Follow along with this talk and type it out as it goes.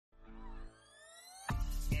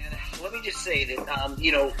me just say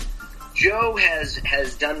that, Joe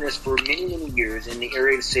has done this for many, many years in the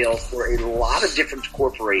area of sales for a lot of different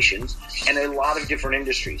corporations and a lot of different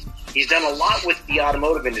industries. He's done a lot with the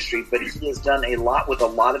automotive industry, but he has done a lot with a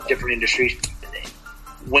lot of different industries.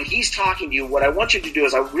 When he's talking to you, what I want you to do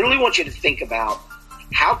is I really want you to think about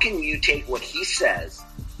how can you take what he says,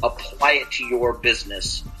 apply it to your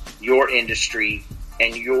business, your industry,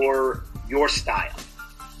 and your style.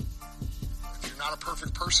 If you're not a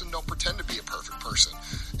perfect person, don't pretend to be a perfect person.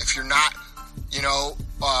 If you're not,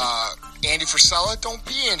 Andy Frisella, don't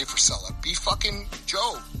be Andy Frisella. Be fucking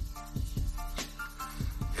Joe.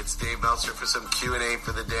 It's Dave Meltzer for some Q&A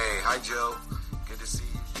for the day. Hi, Joe. Good to see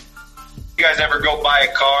you. You guys ever go buy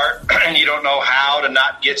a car and you don't know how to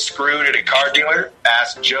not get screwed at a car dealer?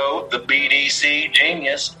 Ask Joe, the BDC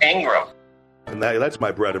genius, Ingram. And that's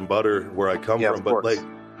my bread and butter where I come from. But course.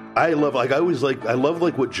 I love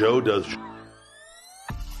what Joe does.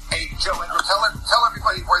 Hey, Joe, tell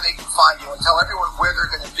everybody where they can find you and tell everyone where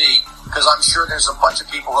they're going to be, because I'm sure there's a bunch of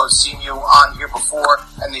people who have seen you on here before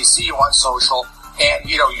and they see you on social, and,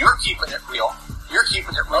 you're keeping it real. You're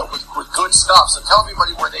keeping it real with good stuff. So tell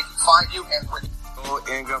everybody where they can find you and where. Joe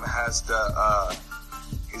Ingram has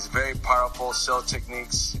he's very powerful sales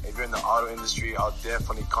techniques. If you're in the auto industry, I'll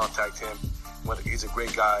definitely contact him. He's a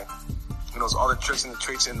great guy. He knows all the tricks and the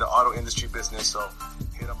traits in the auto industry business, so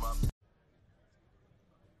hit him up.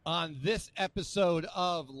 On this episode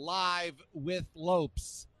of Live with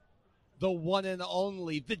Lopes, the one and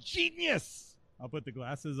only, the genius. I'll put the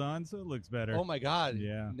glasses on so it looks better. Oh, my God.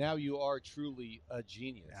 Yeah. Now you are truly a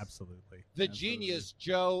genius. Absolutely. The genius,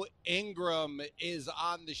 Joe Ingram, is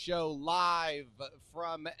on the show live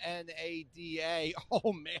from NADA.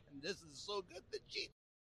 Oh, man, this is so good. The genius.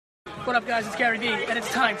 What up, guys? It's Gary Vee, and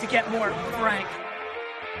it's time to get more Frank.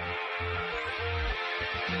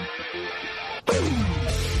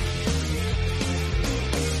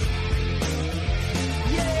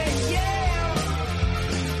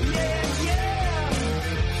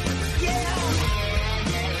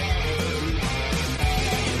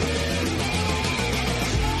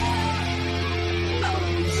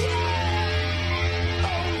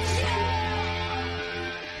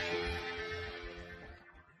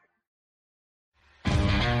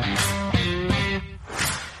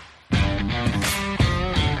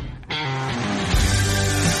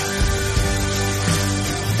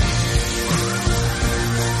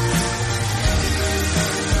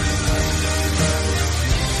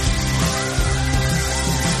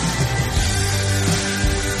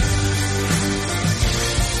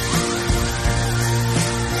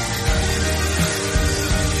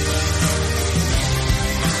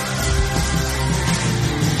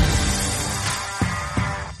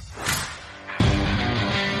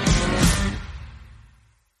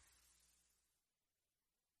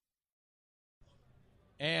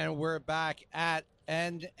 And we're back at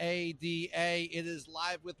NADA. It is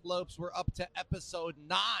Live with Lopes. We're up to episode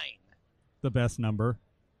 9. The best number.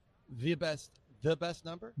 The best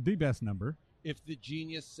number? The best number. If the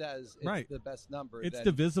genius says it's right. the best number, it's then,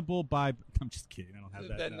 divisible by. I'm just kidding. I don't have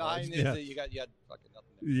that. Then knowledge. 9 is yeah. you got fucking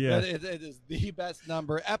nothing there. Yeah. It is the best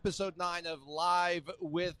number. Episode 9 of Live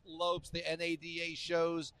with Lopes, the NADA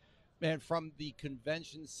shows, man, from the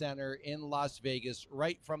convention center in Las Vegas,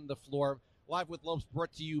 right from the floor. Live with Lopes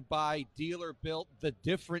brought to you by Dealer Built, the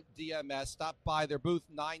different DMS. Stop by their booth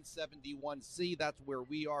 971C. That's where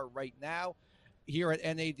we are right now here at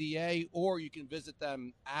NADA, or you can visit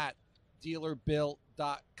them at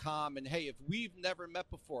dealerbuilt.com. And hey, if we've never met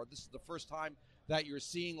before, this is the first time that you're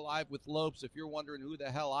seeing Live with Lopes. If you're wondering who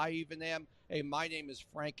the hell I even am, hey, my name is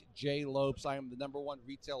Frank J. Lopes. I am the #1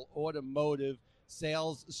 retail automotive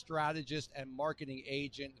sales strategist and marketing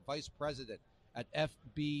agent, vice president at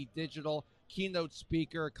FB Digital, keynote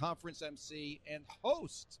speaker, conference MC, and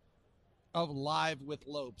host of Live with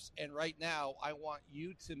Lopes. And right now, I want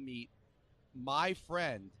you to meet my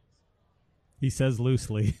friend. He says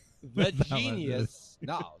loosely. The genius.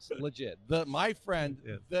 No, it's legit. My friend,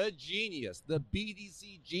 yes. The genius, the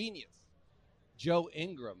BDC genius, Joe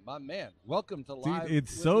Ingram, my man. Welcome to Live Dude,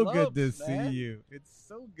 it's with so Lopes, good to man. see you. It's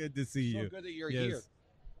so good to see you. So good that you're yes. here.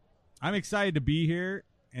 I'm excited to be here.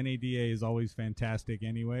 NADA is always fantastic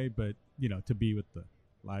anyway, but, to be with the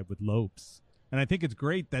Live with Lopes. And I think it's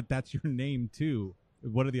great that that's your name, too.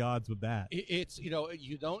 What are the odds with that? It's, you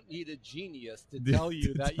don't need a genius to tell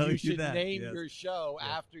you that you should name your show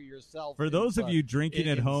after yourself. For those of you drinking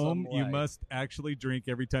at home, you must actually drink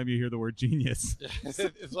every time you hear the word genius. so,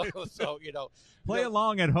 Play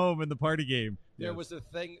along at home in the party game. There was a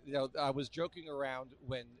thing, I was joking around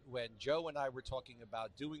when Joe and I were talking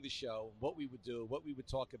about doing the show, what we would do, what we would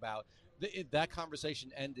talk about. That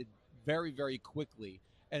conversation ended very, very quickly.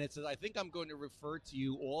 And it says, I think I'm going to refer to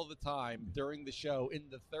you all the time during the show in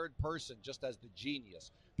the third person, just as the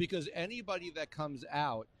genius, because anybody that comes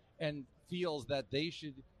out and feels that they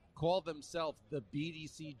should call themselves the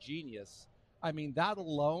BDC genius, I mean, that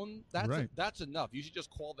alone, that's enough. You should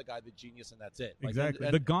just call the guy the genius, and that's it. Exactly.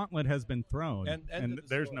 The gauntlet has been thrown, and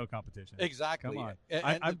there's no competition. Exactly. Come on.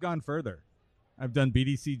 I've gone further. I've done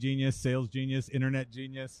BDC genius, sales genius, internet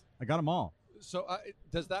genius. I got them all. So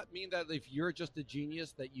does that mean that if you're just a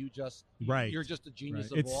genius, that you're just a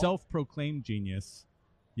genius of It's all? self-proclaimed genius.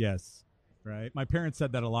 Yes. Right. My parents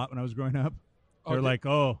said that a lot when I was growing up. They're like,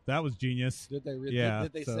 "Oh, that was genius." Did they really? Yeah,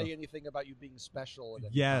 did they say anything about you being special? At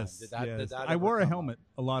any yes. time? Did that I wore a helmet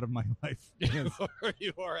a lot of my life.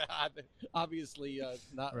 You were obviously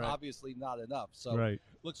not obviously not enough. So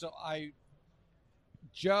look,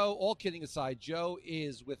 Joe. All kidding aside, Joe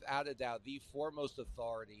is without a doubt the foremost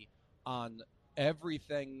authority on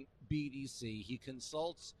everything BDC. He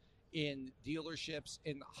consults in dealerships,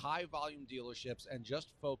 in high volume dealerships, and just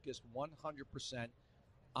focused 100%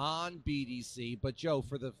 on BDC. But Joe,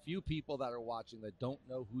 for the few people that are watching that don't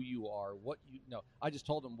know who you are, what you know, I just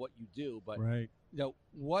told them what you do, but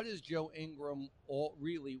what is Joe Ingram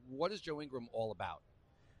what is Joe Ingram all about?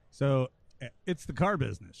 So it's the car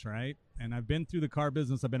business, right? And I've been through the car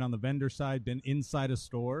business. I've been on the vendor side, been inside a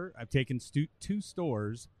store. I've taken two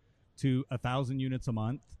stores to 1,000 units a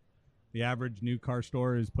month. The average new car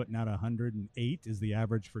store is putting out 108 is the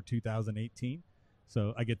average for 2018.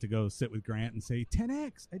 So I get to go sit with Grant and say,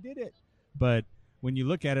 10X, I did it. But when you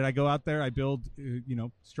look at it, I go out there, I build,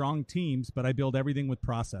 strong teams, but I build everything with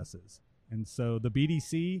processes. And so the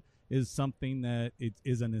BDC is something that it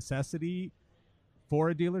is a necessity for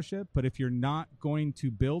a dealership. But if you're not going to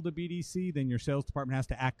build a BDC, then your sales department has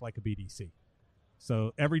to act like a BDC.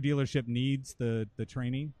 So every dealership needs the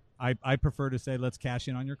training. I prefer to say, let's cash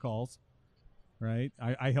in on your calls, right?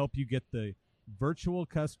 I help you get the virtual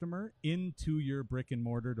customer into your brick and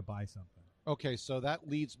mortar to buy something. Okay, so that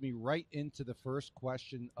leads me right into the first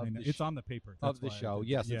question of it's on the paper of the show.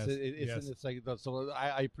 Yes, it's yes. in the second. So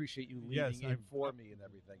I appreciate you leading in for me and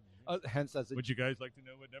everything. Hence, would you guys like to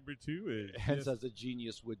know what number 2 is? Hence, as a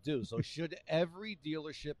genius would do. So, should every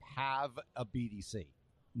dealership have a BDC?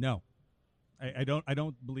 No, I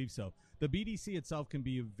don't believe so. The BDC itself can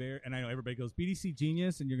be and I know everybody goes BDC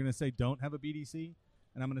genius, and you're going to say don't have a BDC,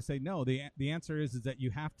 and I'm going to say no. The answer is that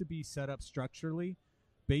you have to be set up structurally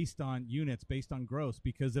based on units, based on gross,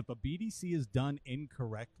 because if a BDC is done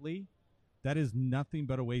incorrectly, that is nothing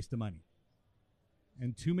but a waste of money.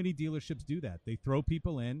 And too many dealerships do that. They throw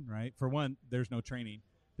people in, right? For one, there's no training.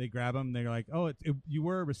 They grab them. They're like, oh, you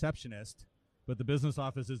were a receptionist, but the business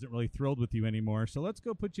office isn't really thrilled with you anymore. So let's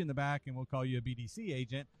go put you in the back, and we'll call you a BDC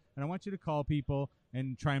agent. And I want you to call people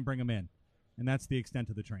and try and bring them in. And that's the extent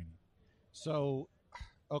of the training. So,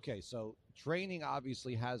 okay, so training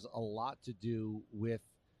obviously has a lot to do with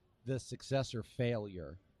the success or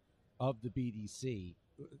failure of the BDC,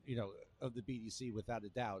 without a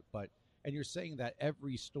doubt. And you're saying that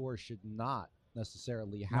every store should not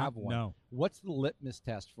necessarily have one. No. What's the litmus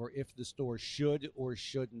test for if the store should or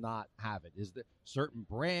should not have it? Is there certain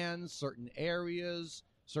brands, certain areas,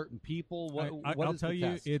 certain people? I'll tell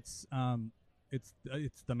you, it's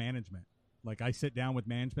the management. Like, I sit down with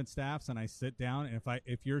management staffs, and I sit down, and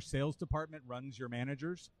if your sales department runs your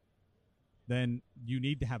managers, then you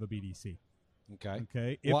need to have a BDC.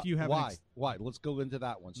 Okay. If you have why? Let's go into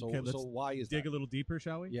that one. So why is dig that? a little deeper,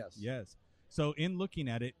 shall we? Yes. So in looking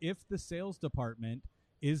at it, if the sales department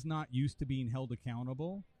is not used to being held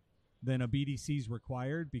accountable, then a BDC is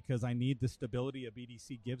required, because I need the stability a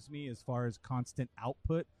BDC gives me as far as constant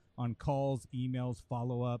output on calls, emails,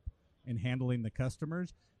 follow-up, and handling the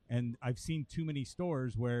customers. And I've seen too many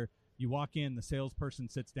stores where you walk in, the salesperson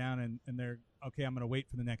sits down, and they're, okay, I'm going to wait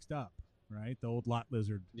for the next up, right? The old lot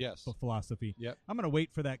lizard philosophy. Yep. I'm going to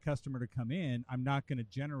wait for that customer to come in. I'm not going to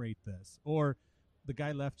generate this. Or the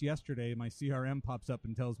guy left yesterday, my CRM pops up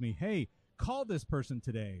and tells me, hey, call this person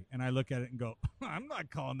today. And I look at it and go, I'm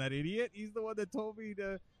not calling that idiot. He's the one that told me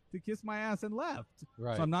to kiss my ass and left.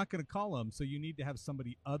 Right. So I'm not going to call him. So you need to have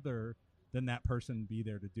somebody other than that person be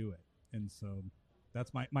there to do it. And so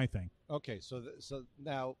that's my thing. Okay, so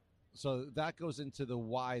that goes into the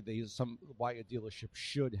why a dealership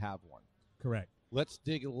should have one. Correct. Let's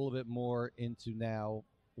dig a little bit more into now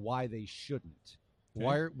why they shouldn't.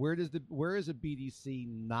 Okay. Where is a BDC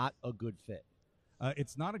not a good fit?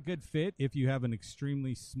 It's not a good fit if you have an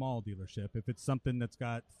extremely small dealership. If it's something that's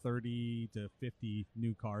got 30 to 50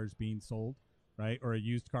 new cars being sold, right, or a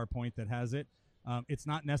used car point that has it, it's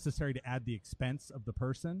not necessary to add the expense of the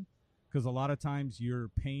person, because a lot of times you're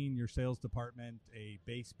paying your sales department a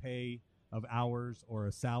base pay of hours or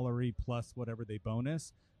a salary plus whatever they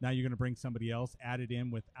bonus. Now you're going to bring somebody else, add it in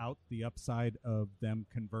without the upside of them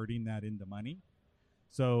converting that into money.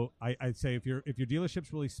 So I'd say if your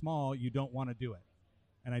dealership's really small, you don't want to do it.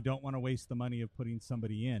 And I don't want to waste the money of putting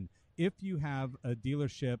somebody in. If you have a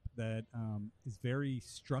dealership that is very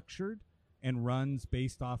structured and runs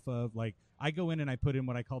based off of, like, I go in and I put in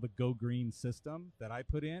what I call the Go Green system that I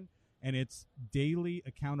put in, and it's daily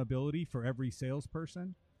accountability for every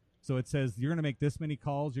salesperson. So it says you're going to make this many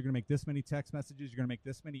calls, you're going to make this many text messages, you're going to make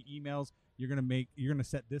this many emails, you're going to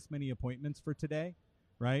set this many appointments for today,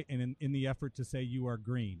 right? And in the effort to say you are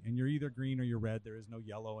green, and you're either green or you're red. There is no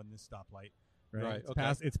yellow in this stoplight, right?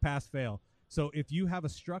 It's pass fail. So if you have a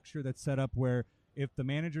structure that's set up where if the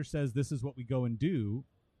manager says this is what we go and do,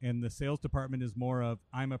 and the sales department is more of,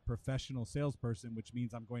 I'm a professional salesperson, which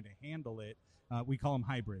means I'm going to handle it. We call them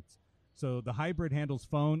hybrids. So the hybrid handles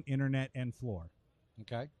phone, internet, and floor.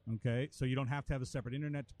 Okay. So you don't have to have a separate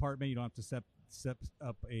internet department. You don't have to set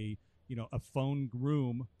up a phone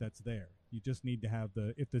room that's there. You just need to have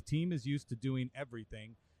if the team is used to doing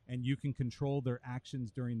everything and you can control their actions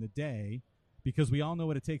during the day, because we all know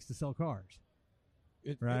what it takes to sell cars.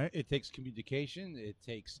 Right? It takes communication. It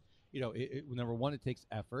takes, number one, it takes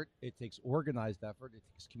effort. It takes organized effort. It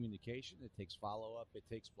takes communication. It takes follow-up. It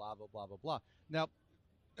takes blah, blah, blah, blah, blah. Now,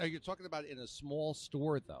 you're talking about in a small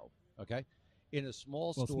store, though, okay? In a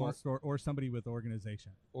small store or somebody with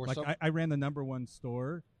organization. I ran the number one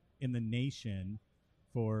store in the nation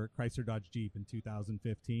for Chrysler Dodge Jeep in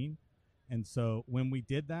 2015. And so when we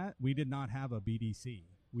did that, we did not have a BDC.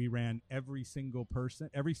 We ran every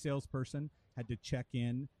salesperson had to check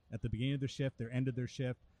in at the beginning of their shift, their end of their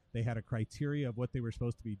shift. They had a criteria of what they were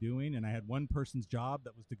supposed to be doing. And I had one person's job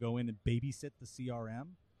that was to go in and babysit the CRM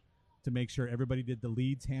to make sure everybody did the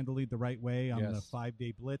leads handled the right way on the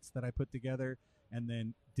 5-day blitz that I put together. And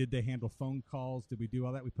then did they handle phone calls? Did we do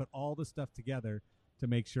all that? We put all the stuff together to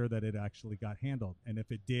make sure that it actually got handled. And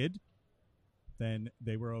if it did, then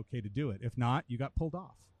they were okay to do it. If not, you got pulled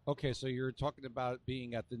off. Okay, so you're talking about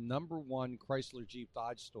being at the number one Chrysler Jeep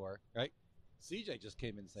Dodge store, right? CJ just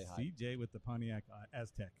came in to say hi. CJ with the Pontiac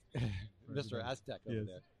Aztec. Mr. Aztec over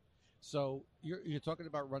there. So you're talking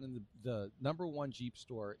about running the number one Jeep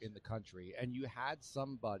store in the country, and you had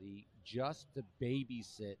somebody just to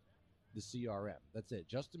babysit the CRM. That's it,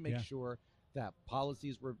 just to make sure that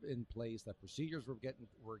policies were in place, that procedures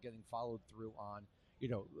were getting followed through on,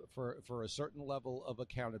 for a certain level of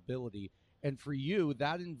accountability. And for you,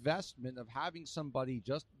 that investment of having somebody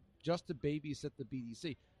just to babysit the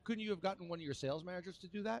BDC, couldn't you have gotten one of your sales managers to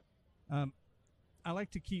do that? I like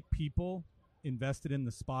to keep people invested in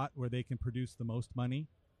the spot where they can produce the most money,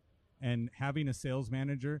 and having a sales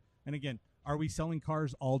manager. And again, are we selling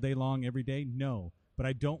cars all day long every day? No, but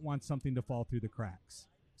I don't want something to fall through the cracks.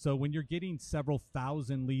 So when you're getting several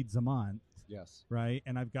thousand leads a month, right,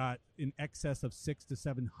 and I've got in excess of 600 to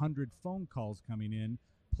 700 phone calls coming in,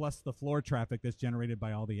 plus the floor traffic that's generated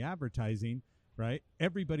by all the advertising, right,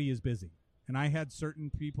 everybody is busy. And I had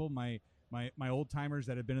certain people, my old timers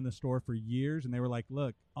that had been in the store for years, and they were like,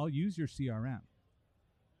 look, I'll use your CRM,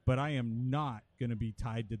 but I am not going to be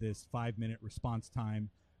tied to this 5-minute response time.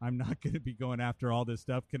 I'm not going to be going after all this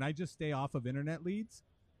stuff. Can I just stay off of internet leads?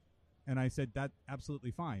 And I said, that's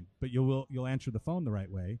absolutely fine, but you'll answer the phone the right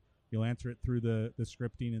way. You'll answer it through the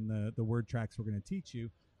scripting and the word tracks we're going to teach you,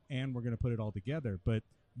 and we're going to put it all together. But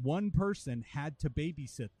one person had to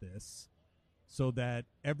babysit this so that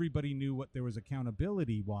everybody knew what there was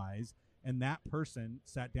accountability wise. And that person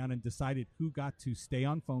sat down and decided who got to stay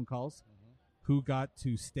on phone calls, who got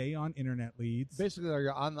to stay on internet leads. Basically, are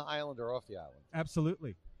you on the island or off the island?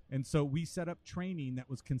 Absolutely. And so we set up training that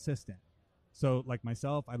was consistent. So like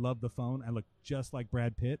myself, I love the phone. I look just like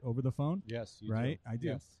Brad Pitt over the phone. Yes, you right? do. I do.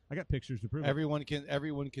 Yes. I got pictures to prove everyone it.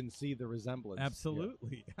 Everyone can see the resemblance.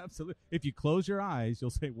 Absolutely. Yeah. Absolutely. If you close your eyes, you'll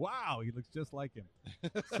say, wow, he looks just like him.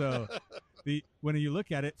 So when you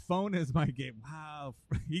look at it, phone is my game. Wow.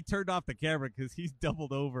 He turned off the camera because he's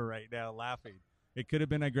doubled over right now laughing. It could have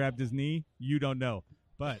been I grabbed his knee. You don't know.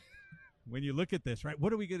 But when you look at this, right,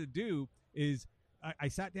 what are we going to do is I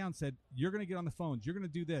sat down and said, you're going to get on the phones. You're going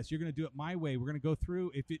to do this. You're going to do it my way. We're going to go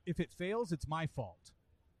through. If it fails, it's my fault.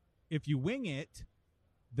 If you wing it,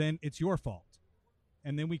 then it's your fault.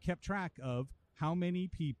 And then we kept track of how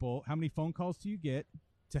many phone calls do you get,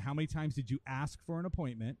 to how many times did you ask for an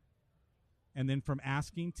appointment, and then from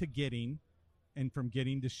asking to getting, and from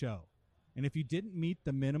getting to show. And if you didn't meet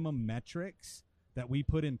the minimum metrics that we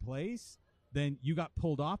put in place, then you got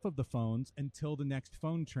pulled off of the phones until the next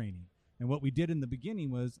phone training. And what we did in the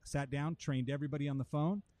beginning was sat down, trained everybody on the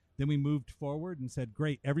phone. Then we moved forward and said,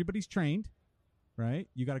 great, everybody's trained, right?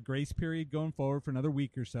 You got a grace period going forward for another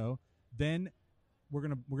week or so. Then we're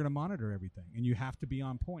gonna monitor everything, and you have to be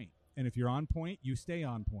on point. And if you're on point, you stay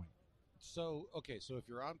on point. So if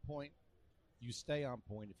you're on point, you stay on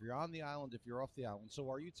point. If you're on the island, if you're off the island. So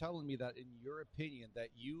are you telling me that, in your opinion, that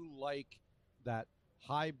you like that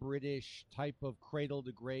hybridish type of cradle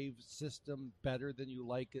to grave system better than you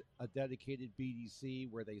like a dedicated BDC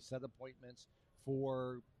where they set appointments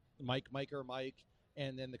for Mike,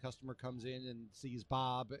 and then the customer comes in and sees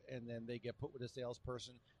Bob, and then they get put with a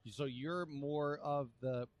salesperson? So you're more of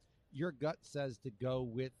your gut says to go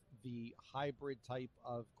with the hybrid type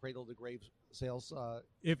of cradle to grave sales.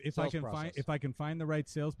 If I can find the right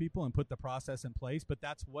salespeople and put the process in place, but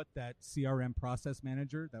that's what that CRM process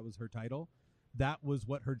manager, that was her title. That was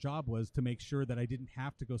what her job was, to make sure that I didn't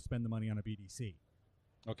have to go spend the money on a BDC.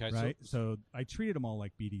 Okay. Right. So I treated them all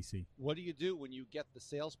like BDC. What do you do when you get the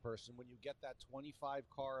salesperson, when you get that 25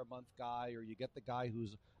 car a month guy, or you get the guy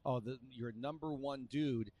who's your number one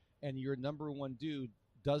dude, and your number one dude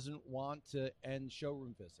doesn't want to end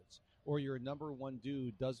showroom visits, or your number one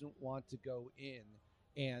dude doesn't want to go in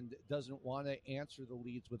and doesn't want to answer the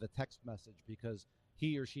leads with a text message because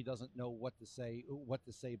he or she doesn't know what to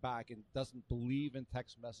say back, and doesn't believe in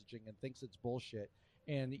text messaging and thinks it's bullshit.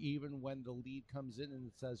 And even when the lead comes in and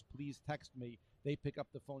it says, please text me, they pick up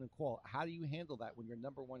the phone and call. How do you handle that when your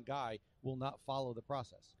number one guy will not follow the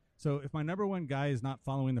process? So if my number one guy is not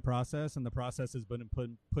following the process, and the process has been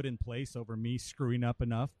put in place over me screwing up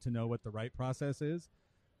enough to know what the right process is,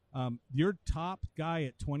 your top guy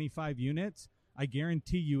at 25 units, I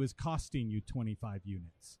guarantee you, is costing you 25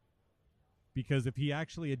 units. Because if he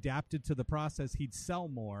actually adapted to the process, he'd sell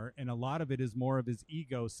more. And a lot of it is more of his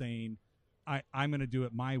ego saying, I'm going to do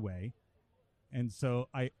it my way. And so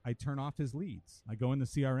I turn off his leads. I go in the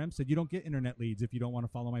CRM, said, you don't get internet leads if you don't want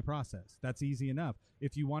to follow my process. That's easy enough.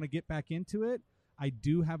 If you want to get back into it, I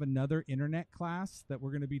do have another internet class that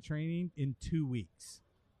we're going to be training in 2 weeks.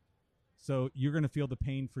 So you're going to feel the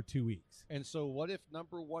pain for 2 weeks. And so what if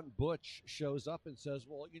number one Butch shows up and says,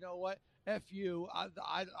 well, you know what? F you.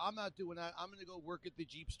 I'm not doing that. I'm going to go work at the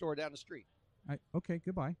Jeep store down the street. Okay,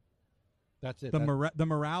 goodbye. That's it. The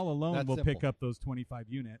morale alone will simple. pick up those 25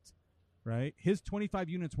 units, right? His 25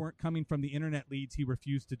 units weren't coming from the internet leads he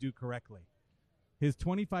refused to do correctly. His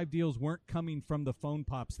 25 deals weren't coming from the phone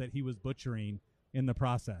pops that he was butchering in the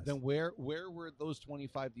process. Then where were those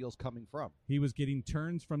 25 deals coming from? He was getting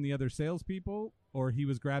turns from the other salespeople, or he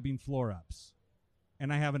was grabbing floor ups.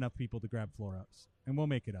 And I have enough people to grab floor ups, and we'll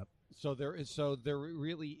make it up. So there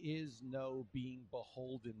really is no being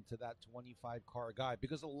beholden to that 25 car guy,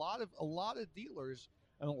 because a lot of dealers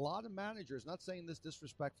and a lot of managers, not saying this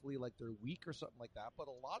disrespectfully like they're weak or something like that, but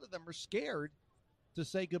a lot of them are scared to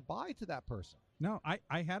say goodbye to that person. No,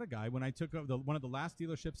 I had a guy when I took over one of the last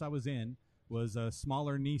dealerships I was in was a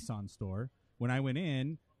smaller Nissan store. When I went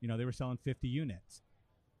in, they were selling 50 units.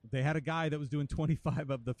 They had a guy that was doing 25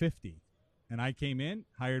 of the 50. And I came in,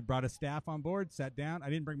 brought a staff on board, sat down. I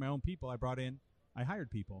didn't bring my own people. I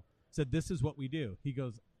hired people. Said, this is what we do. He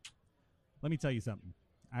goes, let me tell you something.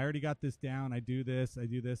 I already got this down. I do this,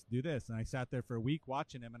 do this. And I sat there for a week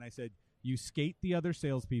watching him, and I said, you skate the other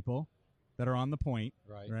salespeople that are on the point.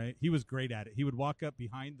 Right? He was great at it. He would walk up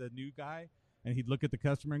behind the new guy, and he'd look at the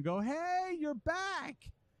customer and go, hey, you're back.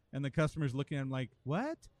 And the customer's looking at him like, what?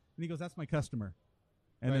 And he goes, that's my customer.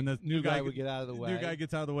 And then the new guy would get out of the way. New guy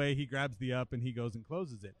gets out of the way. He grabs the up and he goes and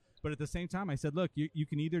closes it. But at the same time, I said, look, you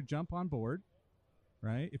can either jump on board,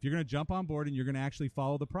 right? If you're going to jump on board and you're going to actually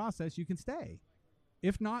follow the process, you can stay.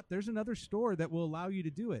 If not, there's another store that will allow you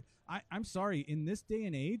to do it. I'm sorry. In this day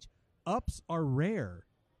and age, ups are rare.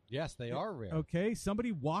 Yes, they are rare. Okay.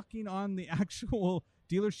 Somebody walking on the actual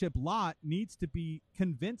dealership lot needs to be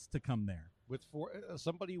convinced to come there. With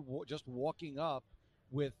somebody just walking up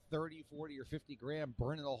with 30, 40, or 50 grand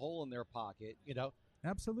burning a hole in their pocket,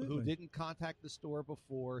 absolutely, who didn't contact the store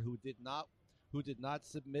before, who did not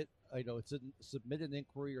submit, submit an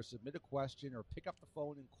inquiry or submit a question or pick up the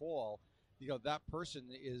phone and call, that person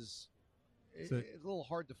is a little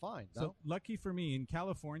hard to find. So no? Lucky for me, in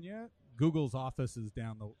California, Google's office is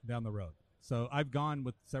down the road. So I've gone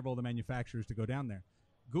with several of the manufacturers to go down there.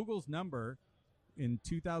 Google's number in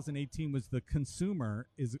 2018 was the consumer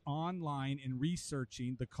is online and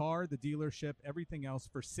researching the car, the dealership, everything else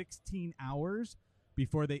for 16 hours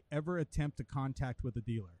before they ever attempt to contact with a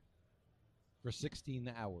dealer. For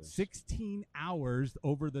 16 hours. 16 hours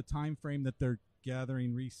over the time frame that they're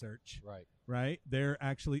gathering research. Right? They're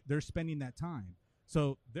spending that time.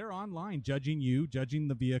 So they're online judging you, judging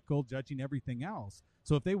the vehicle, judging everything else.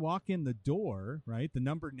 So if they walk in the door, right, the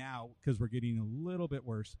number now, because we're getting a little bit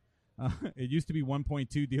worse, It used to be 1.2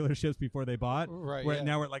 dealerships before they bought. Right.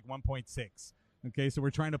 Now we're at like 1.6. Okay, so we're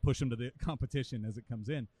trying to push them to the competition as it comes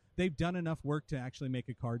in. They've done enough work to actually make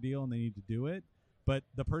a car deal, and they need to do it. But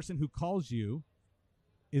the person who calls you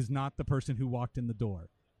is not the person who walked in the door.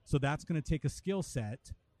 So that's going to take a skill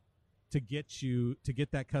set to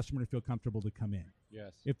get that customer to feel comfortable to come in.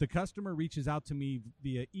 Yes. If the customer reaches out to me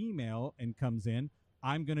via email and comes in,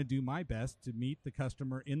 I'm going to do my best to meet the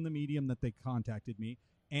customer in the medium that they contacted me,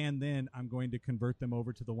 and then I'm going to convert them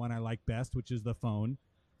over to the one I like best, which is the phone,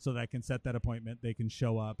 so that I can set that appointment, they can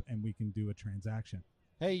show up, and we can do a transaction.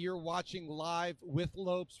 Hey, you're watching Live with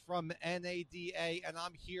Lopes from NADA, and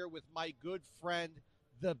I'm here with my good friend,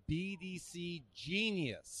 the BDC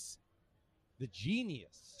Genius. The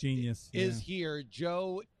Genius is here,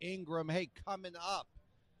 Joe Ingram. Hey, coming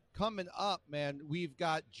up, man, we've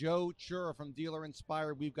got Joe Chura from Dealer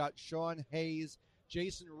Inspired. We've got Sean Hayes,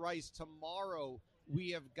 Jason Rice. Tomorrow,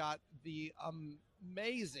 we have got the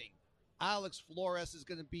amazing Alex Flores is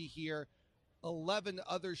going to be here. 11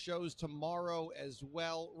 other shows tomorrow as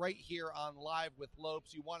well, right here on Live with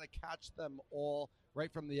Lopes. You want to catch them all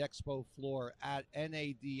right from the expo floor at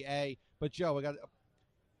NADA. But, Joe,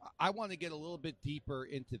 I want to get a little bit deeper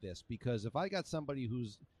into this, because if I got somebody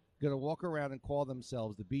who's going to walk around and call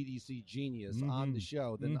themselves the BDC Genius on the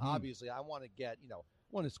show, then obviously I want to get, I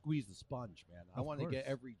want to squeeze the sponge, man. I want to get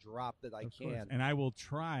every drop that I can. And I will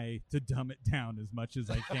try to dumb it down as much as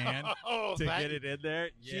I can to get it in there.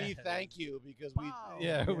 Gee, thank you, because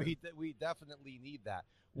we definitely need that.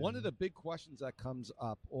 One of the big questions that comes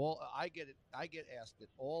up, I get asked it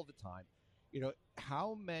all the time.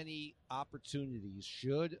 How many opportunities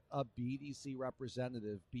should a BDC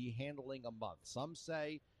representative be handling a month? Some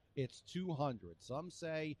say it's 200. Some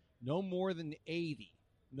say no more than 80.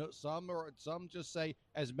 No, some just say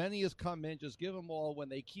as many as come in, just give them all. When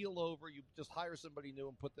they keel over, you just hire somebody new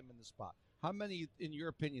and put them in the spot. How many, in your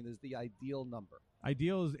opinion, is the ideal number?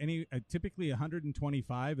 Ideal is typically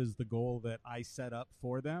 125 is the goal that I set up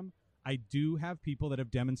for them. I do have people that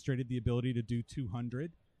have demonstrated the ability to do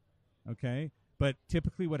 200. Okay, but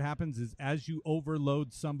typically what happens is as you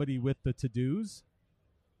overload somebody with the to-dos,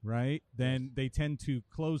 right, then they tend to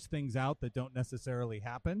close things out that don't necessarily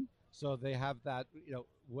happen. So they have that,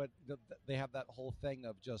 they have that whole thing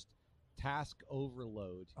of just task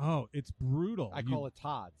overload. Oh, it's brutal. I call it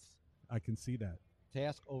TODS. I can see that.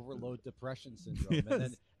 Task overload depression syndrome. Yes. And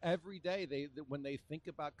then every day when they think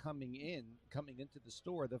about coming into the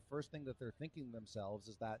store, the first thing that they're thinking to themselves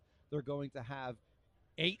is that they're going to have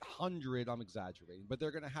 800, I'm exaggerating, but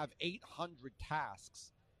they're going to have 800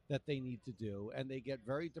 tasks that they need to do, and they get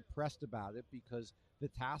very depressed about it because the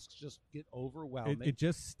tasks just get overwhelming. It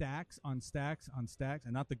just stacks on stacks on stacks,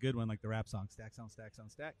 and not the good one like the rap song, stacks on stacks on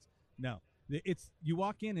stacks. No, it's you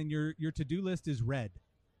walk in and your to-do list is red.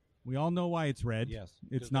 We all know why it's red. Yes,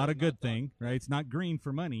 it's not a good thing, right? It's not green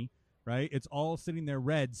for money, right? It's all sitting there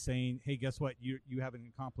red, saying, "Hey, guess what? You haven't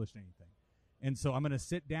accomplished anything." And so I'm going to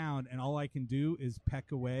sit down, and all I can do is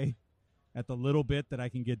peck away at the little bit that I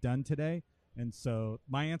can get done today. And so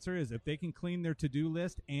my answer is if they can clean their to-do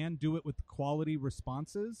list and do it with quality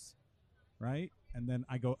responses, right? And then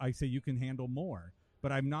I say you can handle more.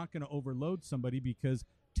 But I'm not going to overload somebody, because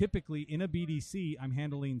typically in a BDC, I'm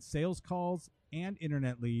handling sales calls and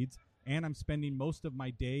internet leads, and I'm spending most of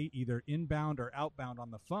my day either inbound or outbound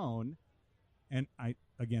on the phone. And I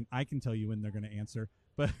can tell you when they're going to answer,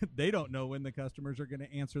 but they don't know when the customers are going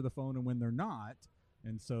to answer the phone and when they're not.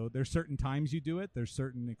 And so there's certain times you do it. There's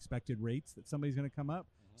certain expected rates that somebody's going to come up.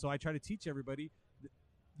 Mm-hmm. So I try to teach everybody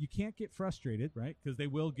you can't get frustrated, right? Because they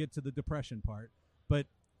will get to the depression part. But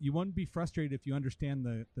you won't be frustrated if you understand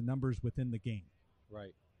the numbers within the game.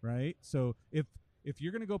 Right. Right? So if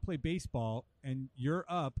you're going to go play baseball and you're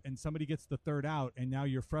up and somebody gets the third out and now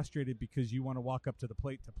you're frustrated because you want to walk up to the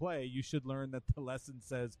plate to play, you should learn that the lesson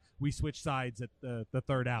says we switch sides at the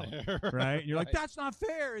third out, right? And you're like, that's not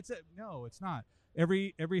fair. No, it's not.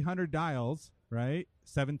 Every 100 dials, right,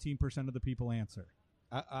 17% of the people answer.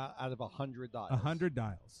 Out of 100 dials. 100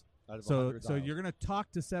 dials. Out of 100 dials. So you're going to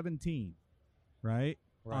talk to 17, right?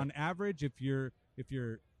 On average, if you're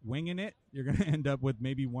winging it, you're going to end up with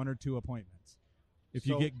maybe 1 or 2 appointments. If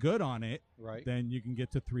you get good on it, then you can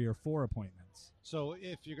get to 3 or 4 appointments. So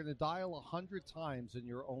if you're going to dial 100 times and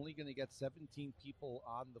you're only going to get 17 people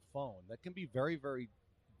on the phone, that can be very, very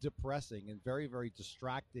depressing and very, very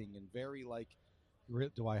distracting and very like,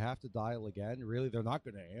 do I have to dial again? Really, they're not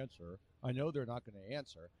going to answer. I know they're not going to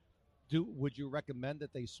answer. Would you recommend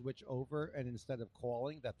that they switch over and instead of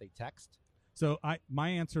calling that they text? So my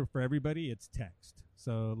answer for everybody, it's text.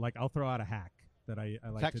 So like I'll throw out a hack that I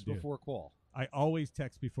like text to do. Before call. I always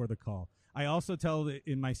text before the call. I also tell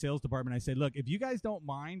in my sales department, I say, look, if you guys don't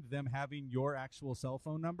mind them having your actual cell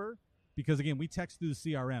phone number, because, again, we text through the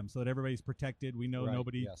CRM so that everybody's protected. We know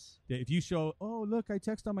nobody. Yes. If you show, oh, look, I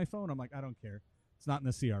text on my phone, I'm like, I don't care. It's not in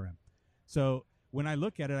the CRM. So when I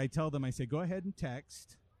look at it, I tell them, I say, go ahead and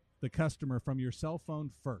text the customer from your cell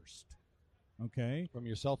phone first. Okay? From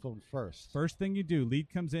your cell phone first. First thing you do,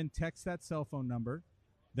 lead comes in, text that cell phone number,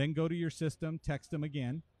 then go to your system, text them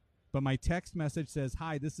again. But my text message says,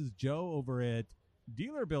 hi, this is Joe over at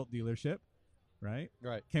Dealer Built Dealership, right?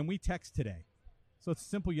 Right. Can we text today? So it's a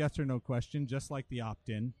simple yes or no question, just like the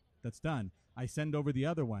opt-in. That's done. I send over the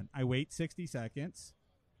other one. I wait 60 seconds.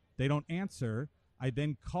 They don't answer. I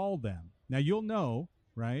then call them. Now, you'll know,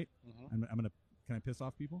 right? I'm going to – can I piss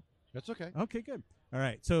off people? That's okay. Okay, good. All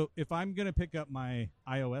right. So if I'm going to pick up my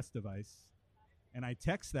iOS device and I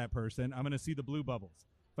text that person, I'm going to see the blue bubbles.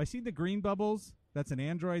 If I see the green bubbles, that's an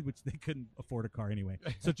Android, which they couldn't afford a car anyway.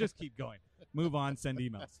 So just keep going. Move on. Send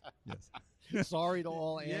emails. Yes. Sorry to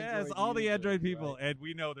all Android yes, all the users, Android people. right? And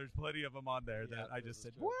we know there's plenty of them on there Yeah, that I just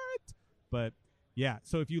said, true. what? But, yeah.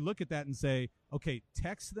 So if you look at that and say, okay,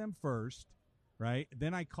 text them first, right?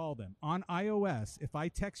 Then I call them. On iOS, if I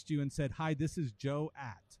text you and said, hi, this is Joe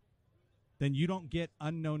at, then you don't get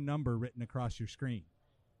unknown number written across your screen.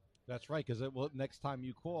 That's right, because next time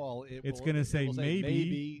you call, It's going to say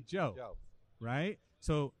maybe Joe. Right?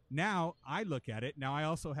 So now I look at it. Now I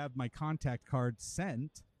also have my contact card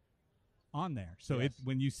sent on there. So Yes.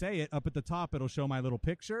 when you say it, up at the top, it'll show my little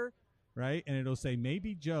picture, right? And it'll say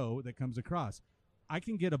maybe Joe that comes across. I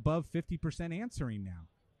can get above 50% answering now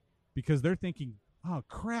because they're thinking, oh,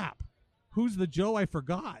 crap. Who's the Joe I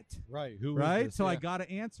forgot? Right. Who? Right? Is this? So I Yeah. got to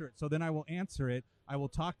answer it. So then I will answer it. I will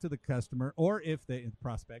talk to the customer or if they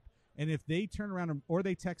prospect. And if they turn around or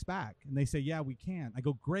they text back and they say, yeah, we can. I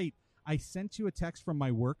go, great. I sent you a text from my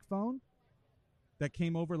work phone that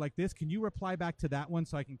came over like this. Can you reply back to that one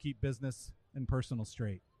so I can keep business and personal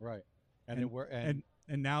straight? Right. And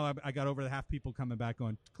now I got over the half people coming back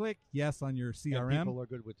going, click yes on your CRM. And people are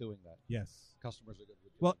good with doing that. Yes. Customers are good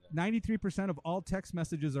with doing Well, that. 93% of all text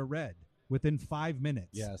messages are read within 5 minutes.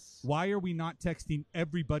 Yes. Why are we not texting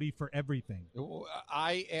everybody for everything?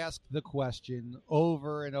 I ask the question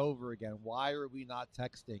over and over again, why are we not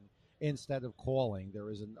texting instead of calling? There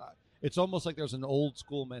is it's almost like there's an old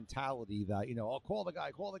school mentality that, I'll call the guy.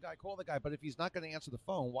 But if he's not going to answer the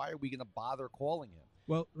phone, why are we going to bother calling him?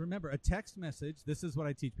 Well, remember, a text message, this is what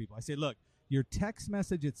I teach people. I say, look, your text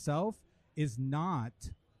message itself is not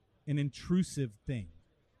an intrusive thing.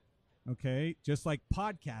 Okay? Just like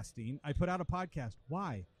podcasting, I put out a podcast.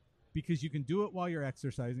 Why? Because you can do it while you're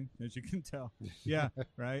exercising, as you can tell. Yeah,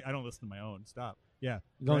 right? I don't listen to my own. Stop. Yeah.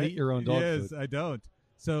 You don't eat your own dog Yes, food. I don't.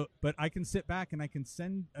 So, but I can sit back and I can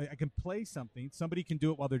play something. Somebody can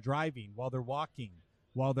do it while they're driving, while they're walking,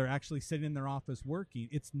 while they're actually sitting in their office working.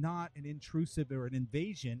 It's not an intrusive or an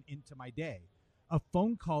invasion into my day. A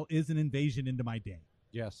phone call is an invasion into my day.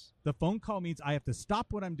 Yes. The phone call means I have to stop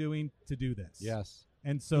what I'm doing to do this. Yes.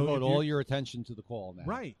 And so Devote if all you're- your attention to the call now.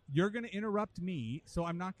 Right. You're going to interrupt me, so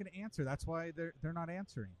I'm not going to answer. That's why they're not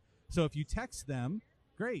answering. So if you text them,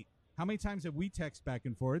 great. How many times have we text back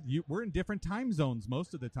and forth? We're in different time zones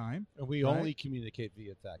most of the time. And we right? only communicate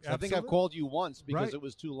via text. I think Absolutely. I've called you once because Right. it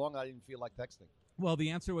was too long. I didn't feel like texting. Well, the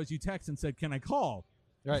answer was you text and said, "Can I call?"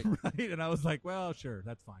 Right. Right. And I was like, "Well, sure,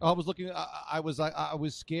 that's fine." I was looking. I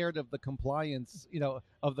was scared of the compliance,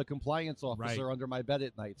 of the compliance officer Right. under my bed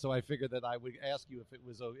at night. So I figured that I would ask you if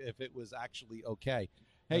it was actually okay.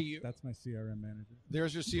 Hey, that's my CRM manager.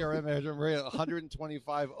 there's your CRM manager. We're at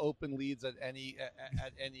 125 open leads at any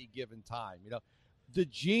given time. The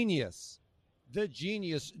genius,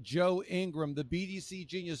 Joe Ingram, the BDC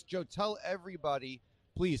genius. Joe,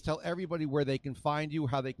 please tell everybody where they can find you,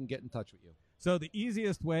 how they can get in touch with you. So the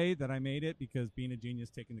easiest way that I made it, because being a genius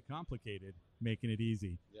taking the complicated, making it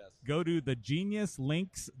easy. Yes. Go to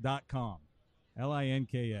thegeniuslinks.com.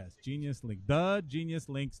 LINKS. Genius Link.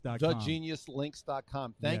 Thegeniuslinks.com.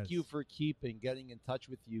 Thegeniuslinks.com. Thank Yes. you for getting in touch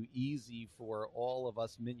with you easy for all of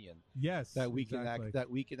us minion. Yes. That we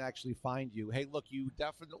exactly. can actually find you. Hey, look, you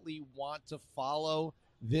definitely want to follow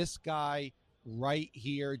this guy right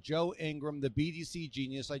here, Joe Ingram, the BDC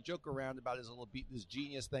genius. I joke around about his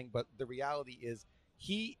genius thing, but the reality is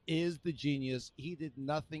he is the genius. He did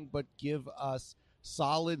nothing but give us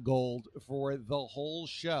solid gold for the whole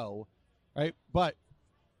show, right? But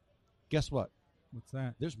guess what? What's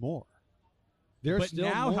that? There's more. There's But still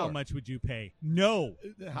now, more. how much would you pay? No,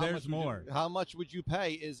 How there's much more. how much would you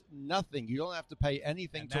pay is nothing. You don't have to pay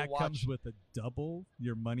anything And to that watch. comes with a double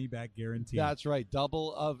your money back guarantee. That's right.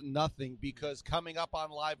 Double of nothing, because coming up on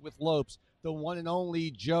Live with Lopes, the one and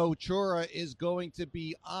only Joe Chura is going to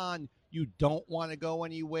be on. You don't want to go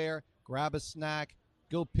anywhere. Grab a snack,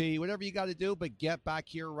 go pee, whatever you got to do, but get back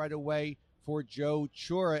here right away for Joe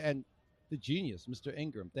Chura and the genius, Mr.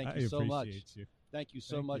 Ingram. Thank you so much. You. Thank you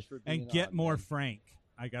so much for being on. And get more Frank.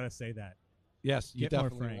 I got to say that. Yes, you get more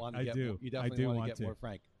definitely Frank. want to get more. You definitely want to get more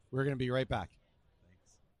Frank. We're going to be right back.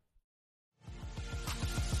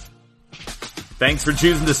 Thanks for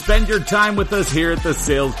choosing to spend your time with us here at the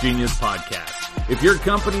Sales Genius Podcast. If your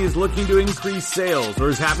company is looking to increase sales or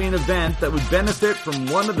is having an event that would benefit from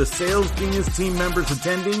one of the Sales Genius team members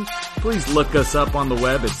attending, please look us up on the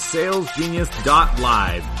web at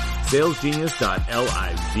salesgenius.live,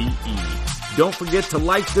 salesgenius.live. Don't forget to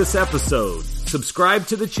like this episode, subscribe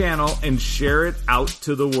to the channel, and share it out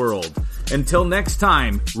to the world. Until next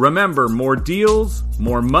time, remember, more deals,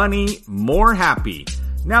 more money, more happy.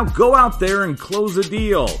 Now go out there and close a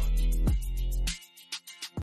deal.